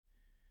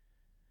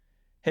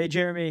Hey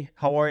Jeremy,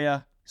 how are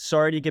you?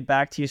 Sorry to get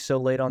back to you so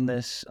late on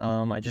this.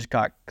 I just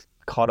got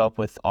caught up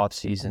with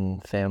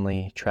off-season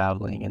family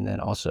traveling and then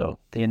also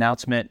the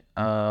announcement.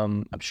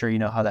 I'm sure you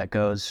know how that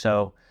goes.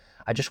 So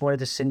I just wanted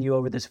to send you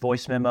over this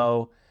voice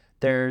memo.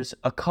 There's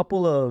a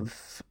couple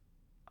of,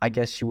 I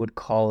guess you would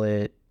call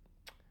it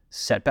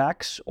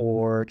setbacks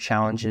or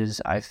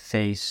challenges I've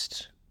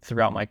faced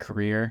throughout my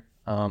career.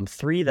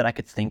 Three that I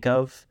could think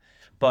of.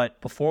 But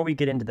before we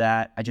get into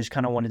that, I just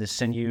kind of wanted to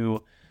send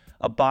you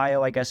a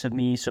bio, I guess, of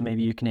me, so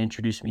maybe you can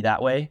introduce me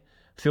that way.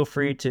 Feel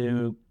free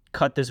to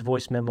cut this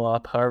voice memo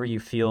up however you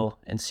feel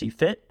and see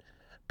fit.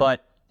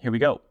 But here we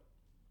go.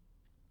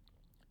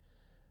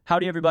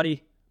 Howdy,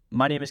 everybody.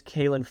 My name is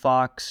Kaelon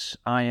Fox.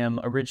 I am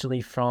originally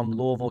from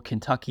Louisville,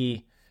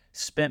 Kentucky.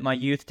 Spent my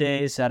youth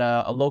days at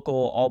a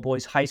local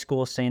all-boys high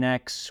school, St.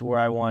 X, where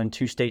I won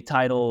 2 state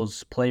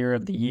titles, Player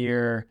of the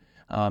Year,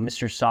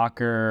 Mr.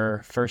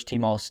 Soccer, First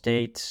Team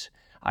All-State.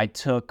 I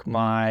took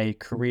my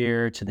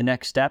career to the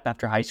next step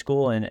after high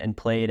school and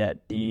played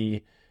at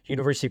the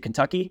University of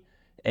Kentucky,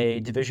 a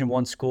Division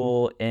I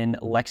school in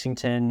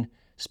Lexington.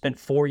 Spent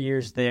 4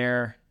 years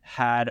there,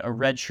 had a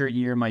redshirt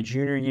year my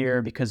junior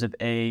year because of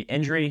a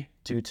injury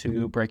due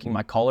to breaking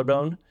my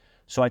collarbone.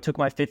 So I took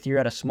my 5th year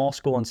at a small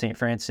school in St.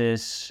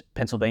 Francis,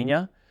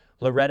 Pennsylvania,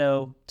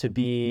 Loretto to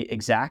be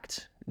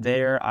exact.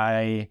 There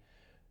I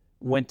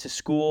went to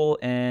school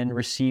and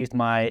received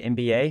my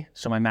MBA,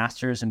 so my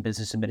master's in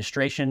business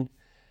administration.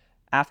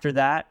 After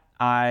that,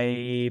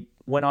 I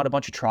went on a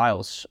bunch of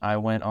trials. I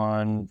went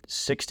on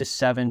 6 to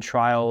 7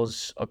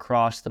 trials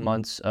across the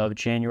months of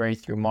January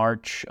through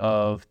March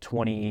of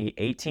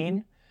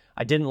 2018.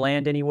 I didn't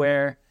land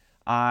anywhere.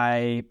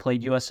 I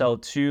played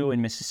USL 2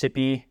 in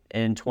Mississippi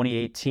in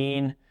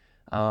 2018.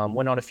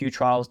 Went on a few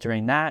trials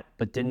during that,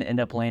 but didn't end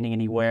up landing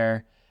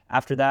anywhere.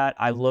 After that,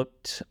 I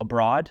looked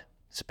abroad,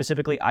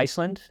 specifically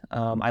Iceland.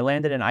 I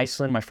landed in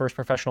Iceland, my first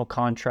professional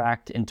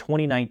contract in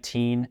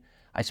 2019.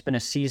 I spent a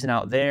season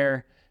out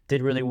there,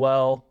 did really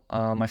well.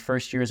 My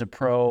first year as a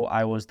pro,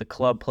 I was the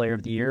club player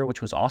of the year,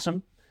 which was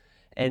awesome.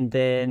 And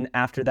then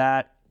after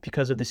that,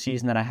 because of the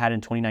season that I had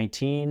in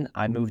 2019,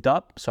 I moved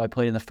up. So I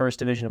played in the first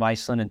division of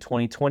Iceland in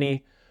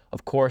 2020.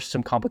 Of course,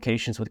 some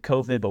complications with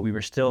COVID, but we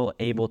were still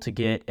able to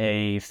get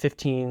a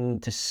 15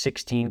 to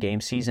 16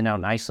 game season out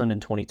in Iceland in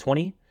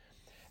 2020.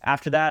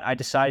 After that, I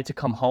decided to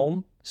come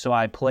home. So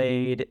I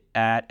played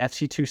at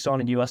FC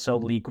Tucson in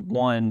USL League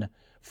One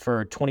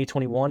for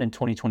 2021 and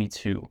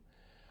 2022.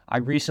 I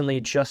recently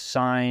just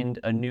signed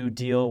a new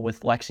deal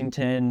with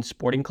Lexington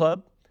Sporting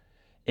Club.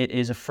 It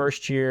is a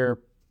first-year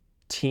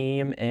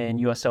team in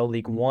USL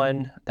League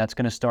One. That's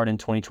going to start in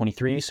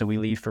 2023, so we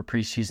leave for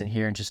preseason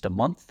here in just a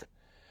month.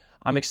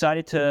 I'm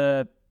excited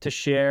to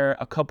share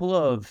a couple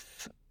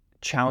of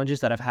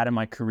challenges that I've had in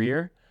my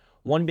career,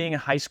 one being in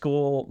high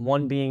school,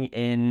 one being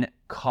in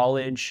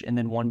college, and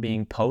then one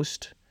being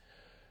post.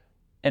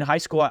 In high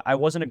school, I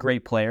wasn't a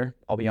great player,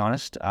 I'll be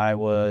honest. I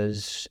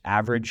was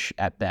average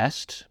at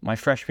best. My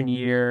freshman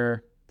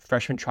year,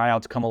 freshman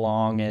tryouts come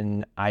along,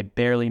 and I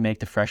barely make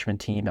the freshman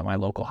team at my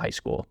local high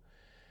school.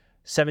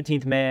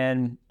 17th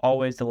man,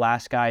 always the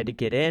last guy to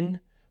get in,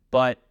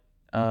 but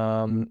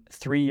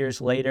 3 years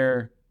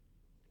later,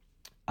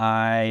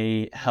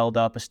 I held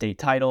up a state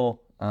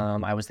title.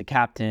 I was the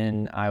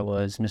captain. I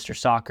was Mr.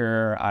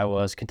 Soccer. I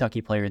was Kentucky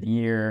Player of the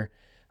Year,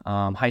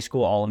 high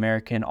school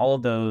All-American, all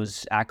of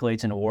those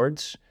accolades and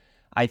awards.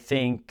 I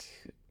think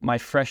my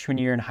freshman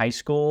year in high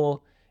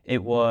school,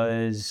 it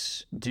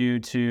was due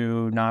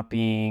to not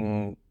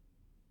being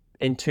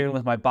in tune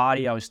with my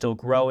body. I was still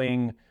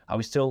growing. I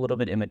was still a little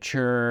bit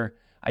immature.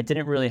 I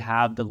didn't really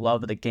have the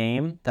love of the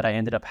game that I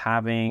ended up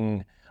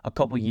having a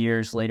couple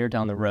years later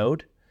down the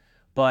road.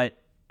 But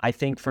I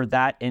think for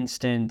that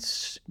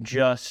instance,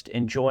 just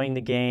enjoying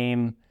the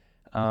game,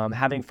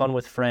 having fun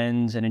with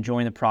friends and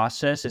enjoying the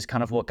process is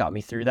kind of what got me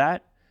through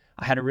that.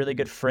 I had a really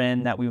good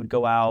friend that we would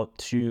go out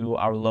to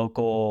our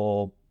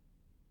local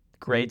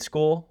grade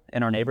school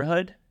in our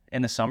neighborhood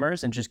in the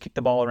summers and just kick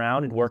the ball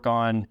around and work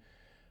on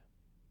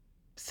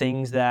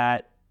things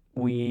that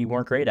we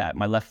weren't great at.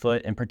 My left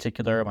foot in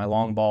particular, my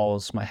long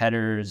balls, my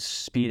headers,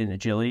 speed and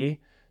agility.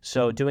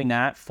 So doing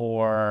that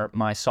for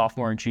my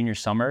sophomore and junior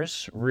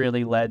summers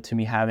really led to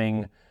me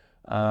having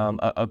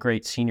a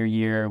great senior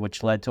year,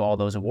 which led to all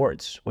those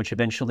awards, which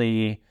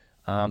eventually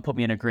put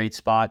me in a great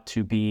spot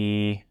to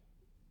be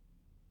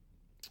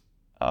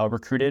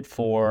recruited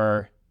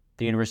for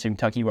the University of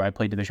Kentucky, where I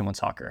played Division I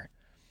soccer.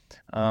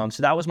 So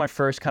that was my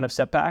first kind of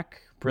setback,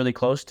 really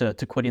close to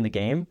quitting the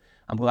game.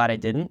 I'm glad I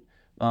didn't.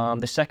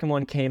 The second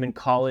one came in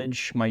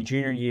college, my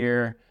junior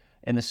year.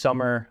 In the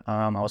summer,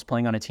 I was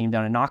playing on a team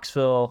down in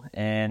Knoxville,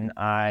 and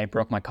I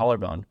broke my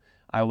collarbone.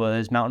 I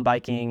was mountain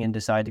biking and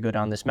decided to go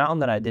down this mountain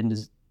that I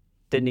didn't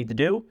need to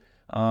do.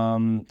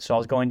 So I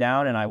was going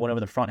down, and I went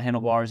over the front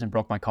handlebars and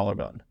broke my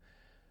collarbone.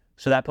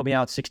 So that put me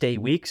out 6 to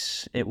 8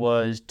 weeks. It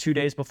was 2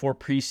 days before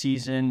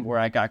preseason where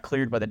I got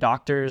cleared by the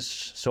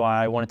doctors. So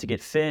I wanted to get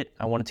fit.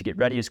 I wanted to get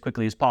ready as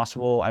quickly as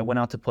possible. I went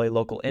out to play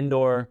local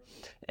indoor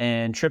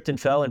and tripped and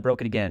fell and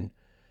broke it again.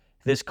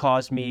 This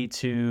caused me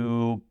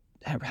to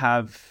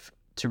have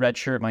to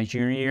redshirt my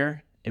junior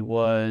year. It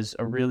was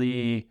a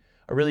really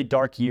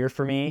dark year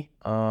for me.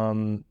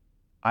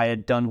 I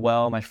had done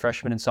well my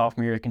freshman and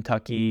sophomore year at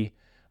Kentucky,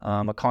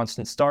 a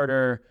constant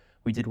starter.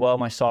 We did well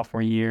my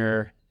sophomore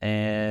year,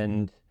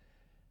 and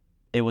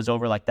it was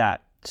over like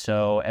that.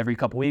 So every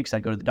couple weeks,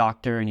 I'd go to the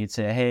doctor, and he'd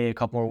say, "Hey, a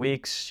couple more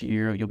weeks,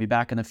 you'll be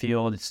back in the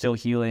field. It's still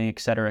healing, et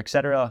cetera, et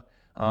cetera."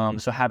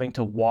 So having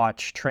to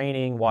watch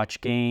training,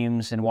 watch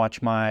games, and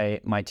watch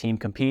my team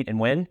compete and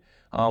win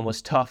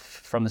was tough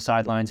from the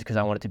sidelines because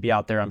I wanted to be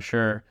out there. I'm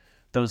sure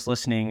those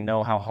listening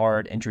know how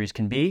hard injuries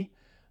can be.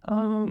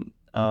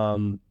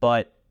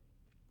 But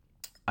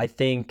I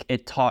think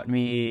it taught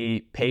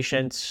me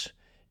patience.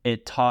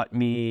 It taught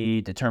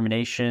me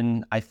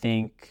determination. I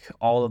think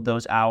all of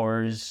those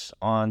hours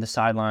on the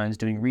sidelines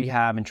doing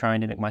rehab and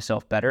trying to make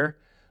myself better,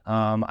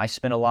 I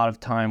spent a lot of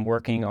time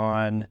working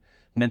on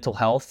mental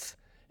health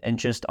and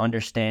just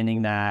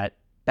understanding that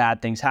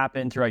bad things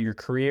happen throughout your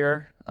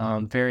career.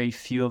 Very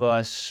few of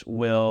us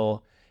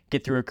will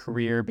get through a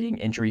career being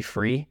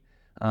injury-free.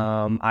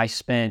 I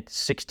spent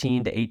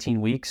 16 to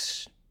 18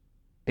 weeks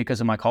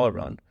because of my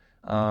collarbone.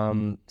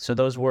 So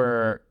those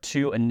were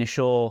two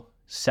initial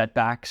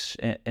setbacks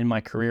in my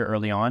career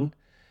early on.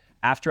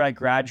 After I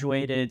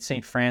graduated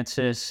St.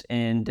 Francis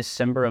in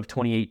December of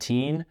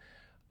 2018,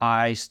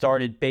 I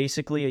started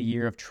basically a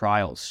year of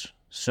trials.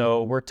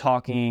 So we're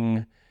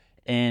talking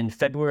in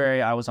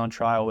February, I was on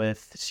trial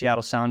with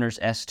Seattle Sounders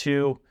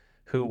S2,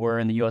 who were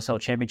in the USL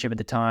Championship at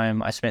the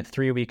time. I spent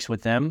 3 weeks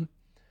with them.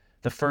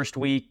 The first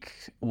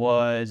week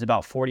was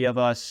about 40 of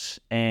us,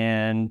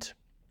 and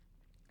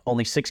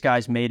only 6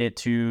 guys made it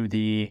to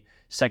the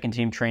second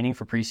team training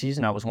for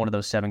preseason. I was one of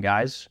those 7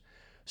 guys.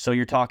 So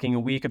you're talking a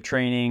week of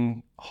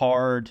training,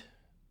 hard,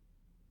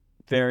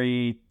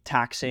 very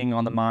taxing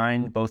on the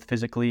mind, both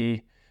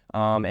physically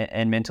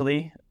and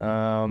mentally.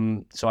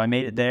 So I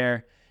made it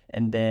there.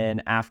 And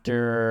then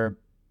after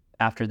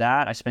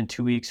that, I spent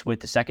 2 weeks with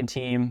the second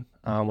team,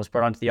 was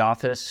brought onto the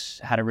office,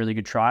 had a really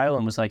good trial,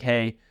 and was like,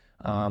 "Hey,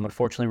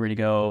 unfortunately, we're going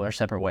to go our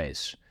separate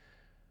ways."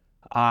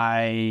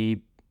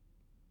 I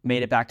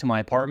made it back to my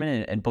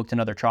apartment and booked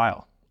another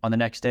trial. On the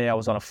next day, I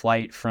was on a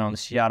flight from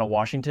Seattle,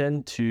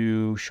 Washington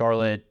to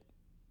Charlotte,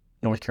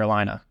 North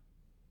Carolina,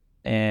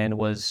 and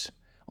was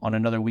on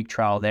another week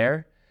trial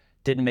there.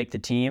 Didn't make the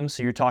team.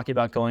 So you're talking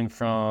about going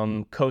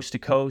from coast to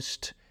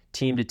coast,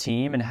 team to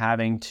team, and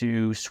having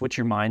to switch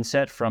your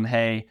mindset from,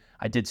 "Hey,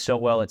 I did so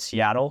well at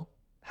Seattle,"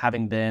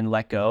 having been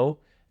let go.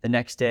 The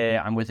next day,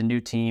 I'm with a new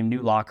team,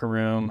 new locker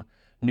room,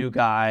 new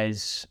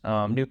guys,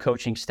 new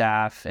coaching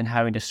staff, and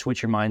having to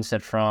switch your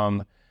mindset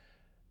from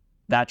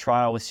that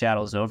trial with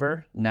Seattle is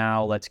over.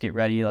 Now let's get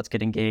ready. Let's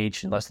get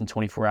engaged in less than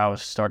 24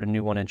 hours, start a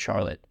new one in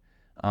Charlotte.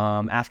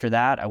 After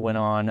that, I went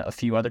on a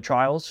few other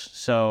trials.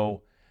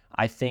 So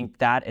I think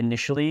that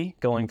initially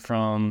going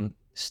from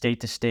state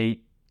to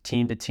state,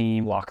 team to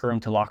team, locker room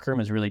to locker room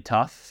is really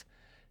tough.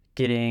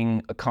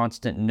 Getting a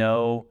constant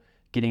no,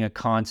 getting a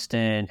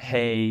constant,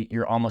 "Hey,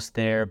 you're almost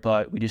there,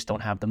 but we just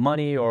don't have the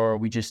money," or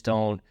 "We just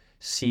don't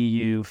see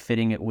you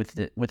fitting it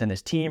within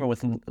this team or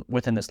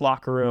within this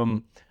locker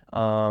room."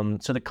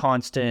 So the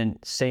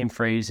constant same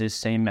phrases,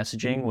 same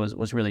messaging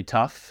was really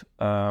tough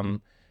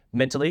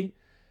mentally.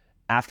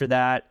 After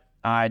that,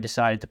 I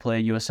decided to play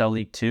USL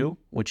League 2,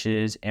 which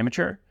is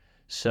amateur.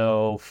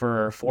 So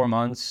for 4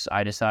 months,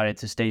 I decided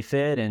to stay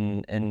fit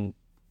and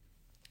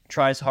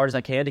try as hard as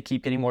I can to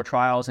keep getting more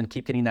trials and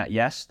keep getting that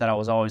yes that I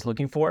was always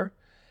looking for.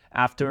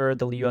 After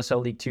the USL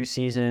League 2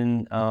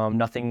 season,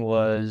 nothing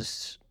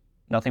was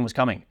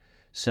coming.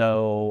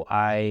 So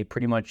I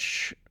pretty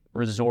much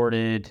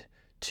resorted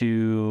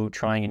to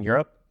trying in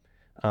Europe.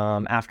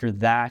 After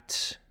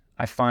that,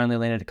 I finally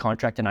landed a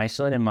contract in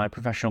Iceland and my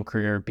professional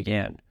career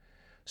began.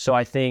 So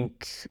I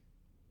think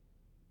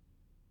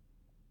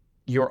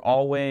you're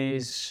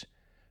always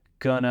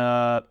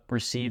gonna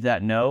receive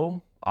that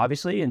no,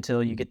 obviously,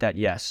 until you get that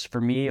yes.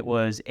 For me, it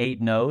was 8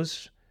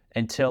 no's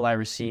until I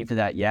received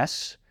that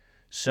yes.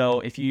 So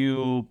if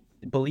you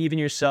believe in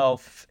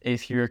yourself,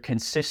 if you're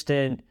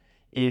consistent,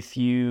 if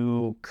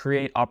you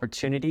create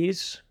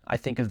opportunities, I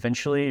think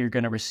eventually you're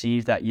going to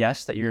receive that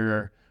yes that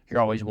you're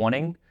always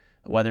wanting,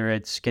 whether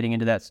it's getting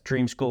into that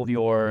dream school of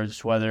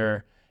yours,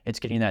 whether it's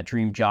getting that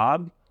dream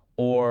job,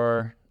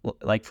 or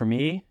like for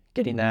me,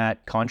 getting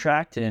that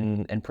contract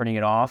and printing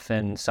it off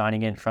and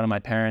signing it in front of my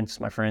parents,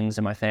 my friends,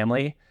 and my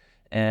family,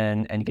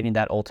 and getting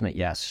that ultimate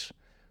yes.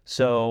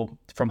 So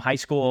from high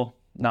school,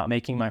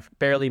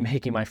 barely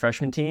making my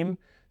freshman team,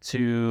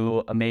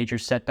 to a major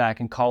setback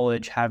in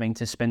college, having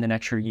to spend an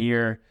extra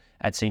year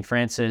at St.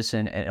 Francis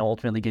and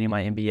ultimately getting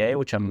my MBA,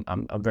 which I'm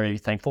very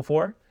thankful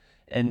for.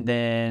 And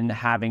then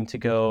having to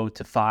go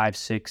to 5,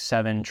 6,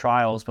 7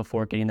 trials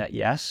before getting that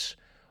yes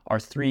are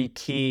 3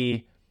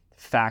 key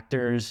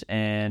factors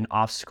and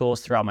obstacles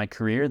throughout my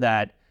career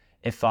that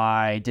if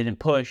I didn't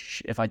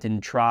push, if I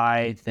didn't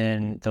try,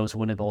 then those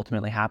wouldn't have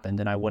ultimately happened.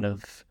 And I would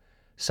have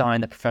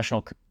signed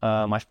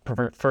my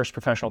first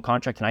professional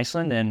contract in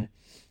Iceland and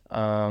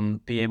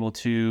be able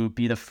to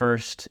be the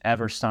first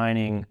ever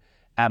signing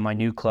at my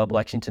new club,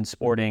 Lexington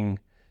Sporting,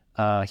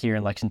 here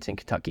in Lexington,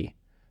 Kentucky.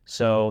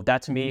 So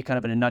that's me kind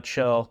of in a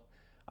nutshell.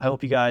 I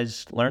hope you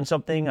guys learned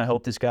something. I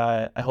hope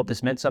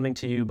this meant something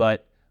to you,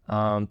 but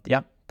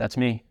yeah, that's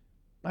me.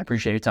 I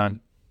appreciate your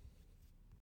time.